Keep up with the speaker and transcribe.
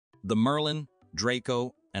The Merlin,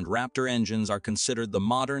 Draco, and Raptor engines are considered the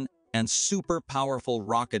modern and super powerful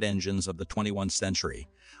rocket engines of the 21st century,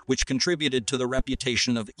 which contributed to the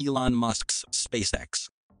reputation of Elon Musk's SpaceX.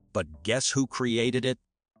 But guess who created it?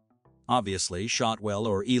 Obviously, Shotwell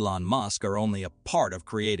or Elon Musk are only a part of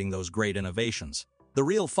creating those great innovations. The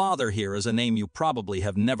real father here is a name you probably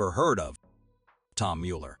have never heard of: Tom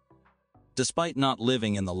Mueller. Despite not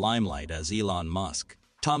living in the limelight as Elon Musk,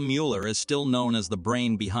 Tom Mueller is still known as the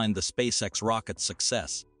brain behind the SpaceX rocket's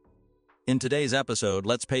success. In today's episode,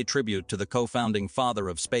 let's pay tribute to the co-founding father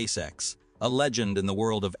of SpaceX, a legend in the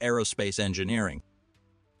world of aerospace engineering.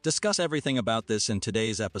 Discuss everything about this in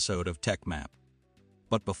today's episode of Techmap.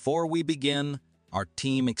 But before we begin, our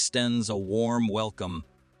team extends a warm welcome.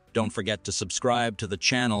 Don't forget to subscribe to the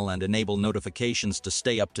channel and enable notifications to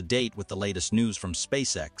stay up to date with the latest news from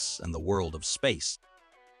SpaceX and the world of space.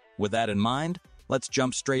 With that in mind, let's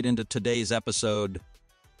jump straight into today's episode.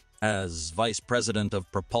 As Vice President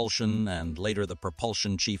of Propulsion and later the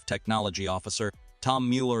Propulsion Chief Technology Officer, Tom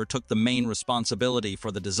Mueller took the main responsibility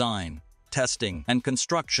for the design, testing, and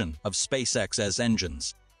construction of SpaceX's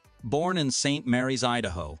engines. Born in St. Mary's,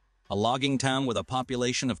 Idaho, a logging town with a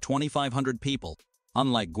population of 2,500 people,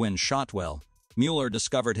 unlike Gwynne Shotwell, Mueller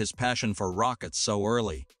discovered his passion for rockets so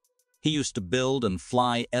early. He used to build and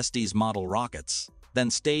fly Estes model rockets,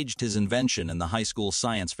 then staged his invention in the high school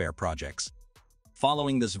science fair projects.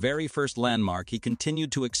 Following this very first landmark, he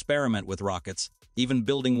continued to experiment with rockets, even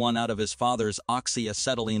building one out of his father's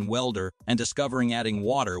oxyacetylene welder and discovering adding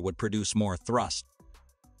water would produce more thrust.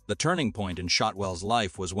 The turning point in Shotwell's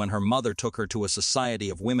life was when her mother took her to a Society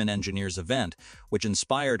of Women Engineers event, which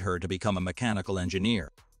inspired her to become a mechanical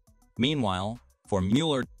engineer. Meanwhile, for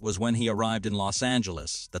Mueller, was when he arrived in Los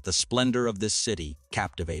Angeles that the splendor of this city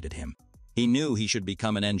captivated him. He knew he should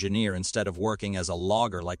become an engineer instead of working as a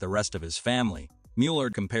logger like the rest of his family. Mueller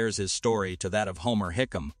compares his story to that of Homer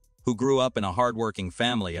Hickam, who grew up in a hardworking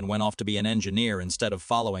family and went off to be an engineer instead of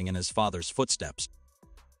following in his father's footsteps.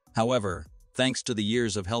 However, thanks to the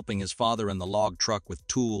years of helping his father in the log truck with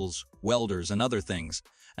tools, welders, and other things,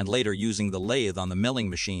 and later using the lathe on the milling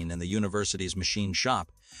machine in the university's machine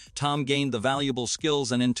shop, Tom gained the valuable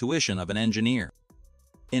skills and intuition of an engineer.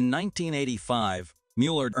 In 1985,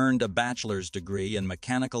 Mueller earned a bachelor's degree in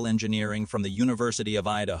mechanical engineering from the University of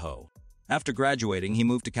Idaho. After graduating, he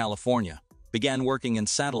moved to California, began working in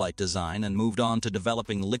satellite design, and moved on to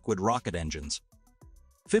developing liquid rocket engines.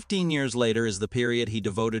 15 years later is the period he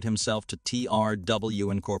devoted himself to TRW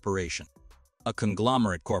Incorporation, a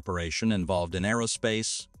conglomerate corporation involved in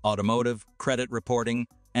aerospace, automotive, credit reporting,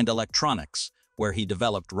 and electronics, where he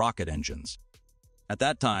developed rocket engines. At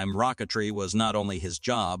that time, rocketry was not only his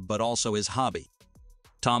job, but also his hobby.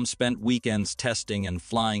 Tom spent weekends testing and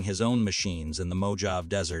flying his own machines in the Mojave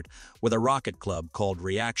Desert with a rocket club called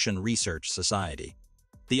Reaction Research Society.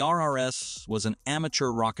 The RRS was an amateur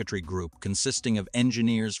rocketry group consisting of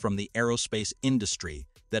engineers from the aerospace industry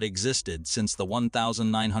that existed since the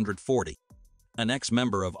 1940. An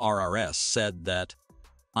ex-member of RRS said that,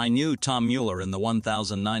 "I knew Tom Mueller in the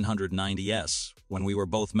 1990s when we were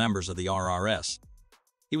both members of the RRS.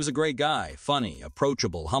 He was a great guy, funny,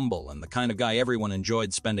 approachable, humble, and the kind of guy everyone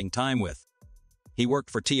enjoyed spending time with. He worked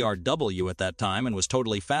for TRW at that time and was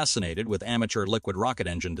totally fascinated with amateur liquid rocket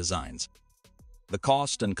engine designs. The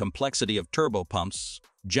cost and complexity of turbopumps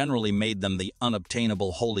generally made them the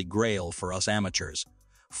unobtainable holy grail for us amateurs,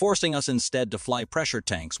 forcing us instead to fly pressure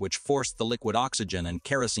tanks which forced the liquid oxygen and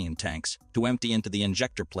kerosene tanks to empty into the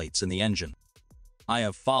injector plates in the engine. I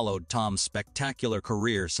have followed Tom's spectacular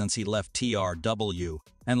career since he left TRW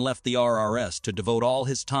and left the RRS to devote all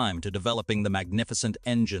his time to developing the magnificent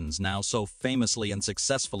engines now so famously and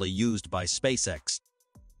successfully used by SpaceX.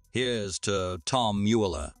 Here's to Tom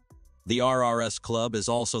Mueller." The RRS Club is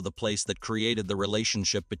also the place that created the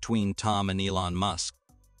relationship between Tom and Elon Musk.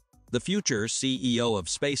 The future CEO of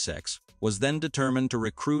SpaceX was then determined to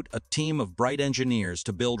recruit a team of bright engineers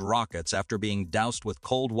to build rockets after being doused with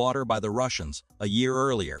cold water by the Russians a year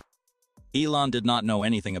earlier. Elon did not know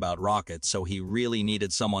anything about rockets, so he really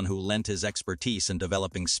needed someone who lent his expertise in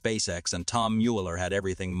developing SpaceX, and Tom Mueller had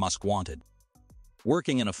everything Musk wanted.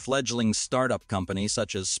 Working in a fledgling startup company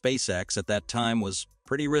such as SpaceX at that time was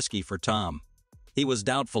pretty risky for Tom. He was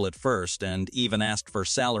doubtful at first and even asked for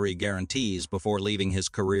salary guarantees before leaving his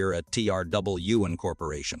career at TRW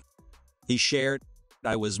Incorporation. He shared,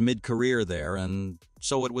 "I was mid-career there, and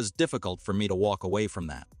so it was difficult for me to walk away from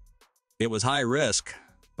that. It was high risk,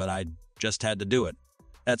 but I just had to do it."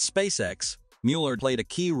 At SpaceX, Mueller played a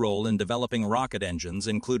key role in developing rocket engines,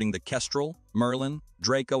 including the Kestrel, Merlin,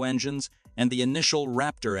 Draco engines, and the initial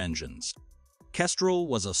Raptor engines. Kestrel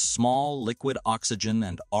was a small liquid oxygen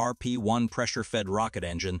and RP-1 pressure-fed rocket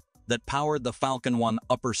engine that powered the Falcon 1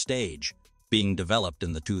 upper stage, being developed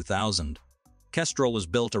in the 2000s. Kestrel was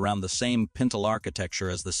built around the same pintle architecture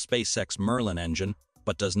as the SpaceX Merlin engine,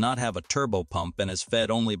 but does not have a turbopump and is fed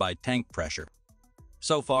only by tank pressure.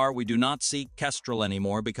 So far, we do not see Kestrel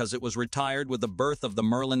anymore because it was retired with the birth of the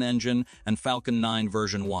Merlin engine and Falcon 9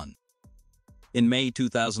 version 1. In May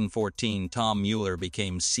 2014, Tom Mueller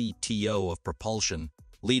became CTO of Propulsion,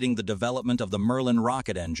 leading the development of the Merlin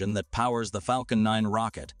rocket engine that powers the Falcon 9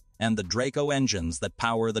 rocket and the Draco engines that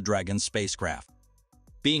power the Dragon spacecraft.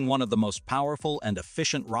 Being one of the most powerful and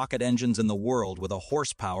efficient rocket engines in the world with a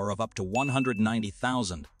horsepower of up to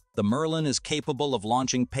 190,000, the Merlin is capable of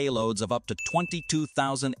launching payloads of up to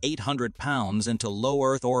 22,800 pounds into low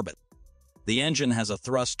Earth orbit. The engine has a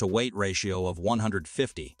thrust-to-weight ratio of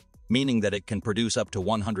 150, meaning that it can produce up to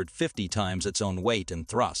 150 times its own weight and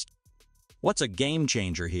thrust. What's a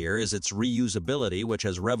game-changer here is its reusability, which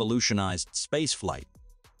has revolutionized spaceflight.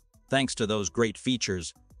 Thanks to those great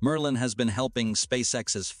features, Merlin has been helping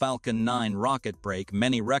SpaceX's Falcon 9 rocket break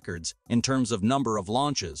many records in terms of number of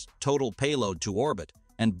launches, total payload to orbit,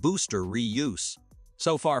 and booster reuse.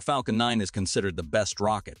 So far, Falcon 9 is considered the best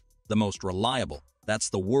rocket, the most reliable. That's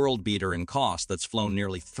the world beater in cost that's flown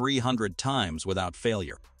nearly 300 times without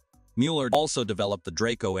failure. Mueller also developed the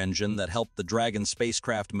Draco engine that helped the Dragon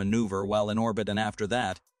spacecraft maneuver while in orbit, and after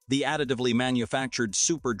that, the additively manufactured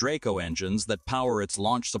Super Draco engines that power its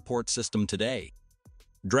launch support system today.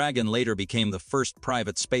 Dragon later became the first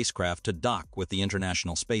private spacecraft to dock with the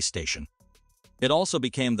International Space Station. It also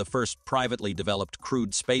became the first privately developed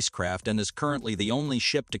crewed spacecraft and is currently the only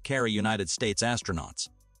ship to carry United States astronauts.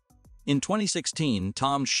 In 2016,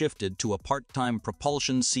 Tom shifted to a part-time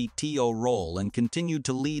propulsion CTO role and continued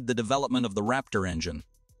to lead the development of the Raptor engine.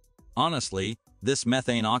 Honestly, this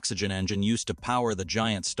methane-oxygen engine used to power the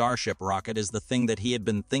giant Starship rocket is the thing that he had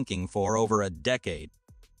been thinking for over a decade.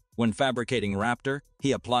 When fabricating Raptor,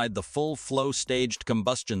 he applied the full-flow staged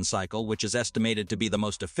combustion cycle, which is estimated to be the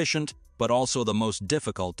most efficient, but also the most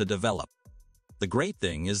difficult to develop. The great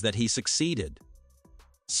thing is that he succeeded.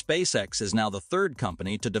 SpaceX is now the third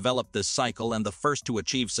company to develop this cycle and the first to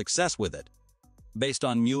achieve success with it. Based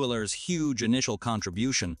on Mueller's huge initial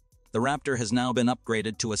contribution, the Raptor has now been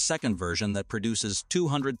upgraded to a second version that produces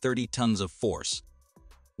 230 tons of force.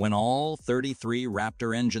 When all 33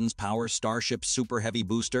 Raptor engines power Starship's Super Heavy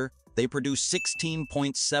booster, they produce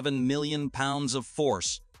 16.7 million pounds of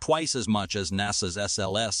force, twice as much as NASA's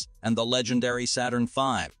SLS and the legendary Saturn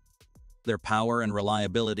V. Their power and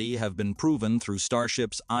reliability have been proven through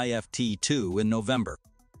Starship's IFT-2 in November.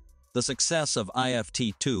 The success of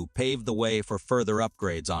IFT-2 paved the way for further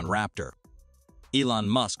upgrades on Raptor. Elon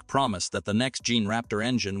Musk promised that the next-gen Raptor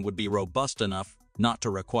engine would be robust enough not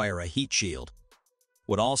to require a heat shield,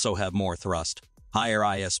 would also have more thrust, higher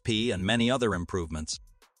ISP, and many other improvements.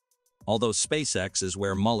 Although SpaceX is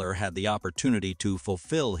where Mueller had the opportunity to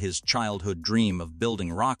fulfill his childhood dream of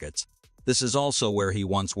building rockets, this is also where he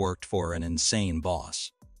once worked for an insane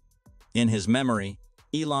boss. In his memory,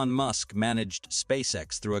 Elon Musk managed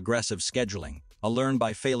SpaceX through aggressive scheduling, a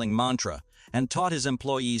learn-by-failing mantra, and taught his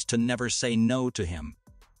employees to never say no to him.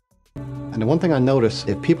 And the one thing I noticed,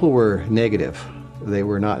 if people were negative, they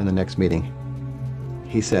were not in the next meeting.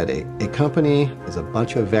 He said, a company is a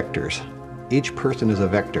bunch of vectors. Each person is a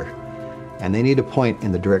vector, and they need to point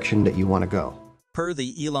in the direction that you want to go. Per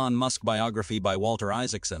the Elon Musk biography by Walter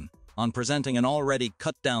Isaacson, on presenting an already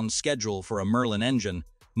cut-down schedule for a Merlin engine,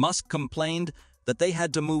 Musk complained that they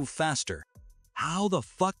had to move faster. "How the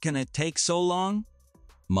fuck can it take so long?"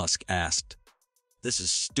 Musk asked. "This is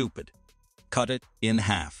stupid. Cut it in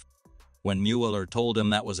half." When Mueller told him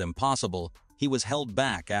that was impossible, he was held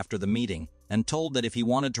back after the meeting and told that if he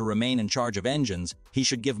wanted to remain in charge of engines, he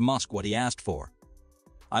should give Musk what he asked for.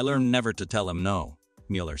 "I learned never to tell him no,"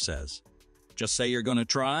 Mueller says. "Just say you're going to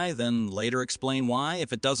try, then later explain why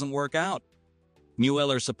if it doesn't work out."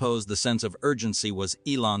 Mueller supposed the sense of urgency was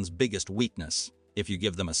Elon's biggest weakness. If you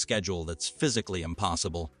give them a schedule that's physically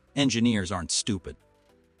impossible, engineers aren't stupid.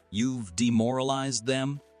 You've demoralized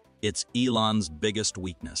them? It's Elon's biggest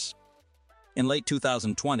weakness. In late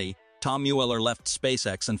 2020, Tom Mueller left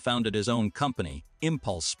SpaceX and founded his own company,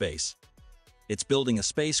 Impulse Space. It's building a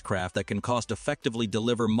spacecraft that can cost-effectively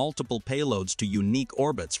deliver multiple payloads to unique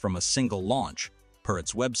orbits from a single launch, per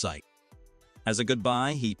its website. As a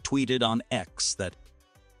goodbye, he tweeted on X that,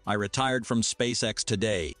 "I retired from SpaceX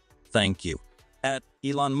today. Thank you." At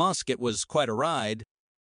Elon Musk, it was quite a ride.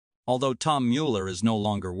 Although Tom Mueller is no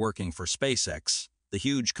longer working for SpaceX, the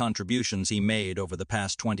huge contributions he made over the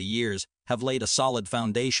past 20 years have laid a solid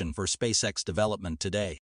foundation for SpaceX development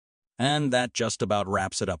today. And that just about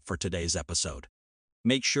wraps it up for today's episode.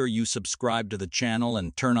 Make sure you subscribe to the channel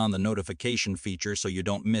and turn on the notification feature so you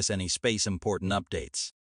don't miss any space-important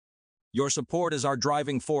updates. Your support is our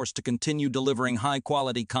driving force to continue delivering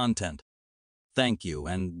high-quality content. Thank you,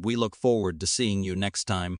 and we look forward to seeing you next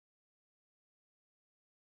time.